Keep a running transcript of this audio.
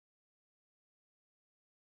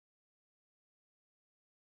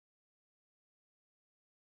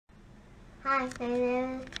Hi,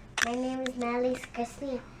 my name is Natalie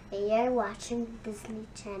Garcia, and you're watching Disney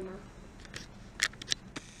Channel.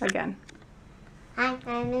 Again. Hi,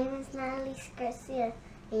 my name is Natalie Garcia,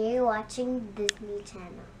 and you're watching Disney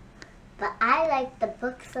Channel. But I like the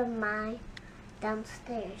books of my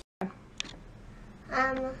downstairs.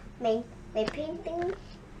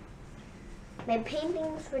 My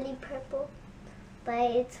painting's really purple, but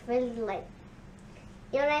it's really light.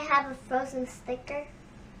 Even I have a Frozen sticker,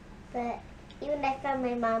 but even I found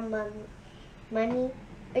my mom money,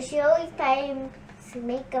 but she always tries to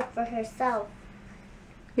make up for herself.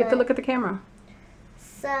 You have to look at the camera.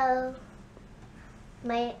 So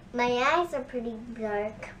my eyes are pretty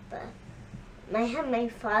dark, but I have my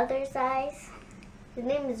father's eyes. His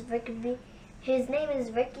name is Ricky. His name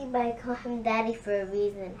is Ricky, but I call him Daddy for a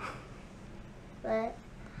reason. But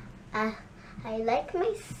I like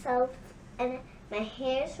myself, and my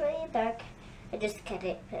hair is really dark. I just cut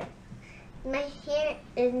it. My hair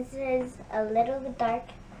is a little bit dark,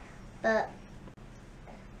 but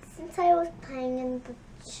since I was playing in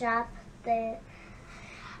the shop there,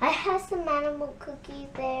 I have some animal cookies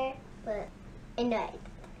there, but I know it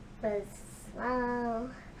was, well,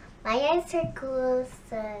 my eyes are cool,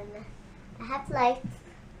 so I have lights.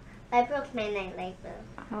 I broke my nightlight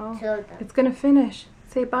though. Oh, Two of them. it's gonna finish.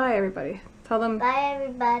 Say bye, everybody. Tell them. Bye,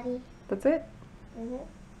 everybody. That's it? Mhm.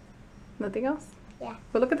 Nothing else? Yeah.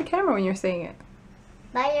 But look at the camera when you're saying it.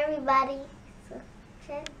 Bye, everybody. So,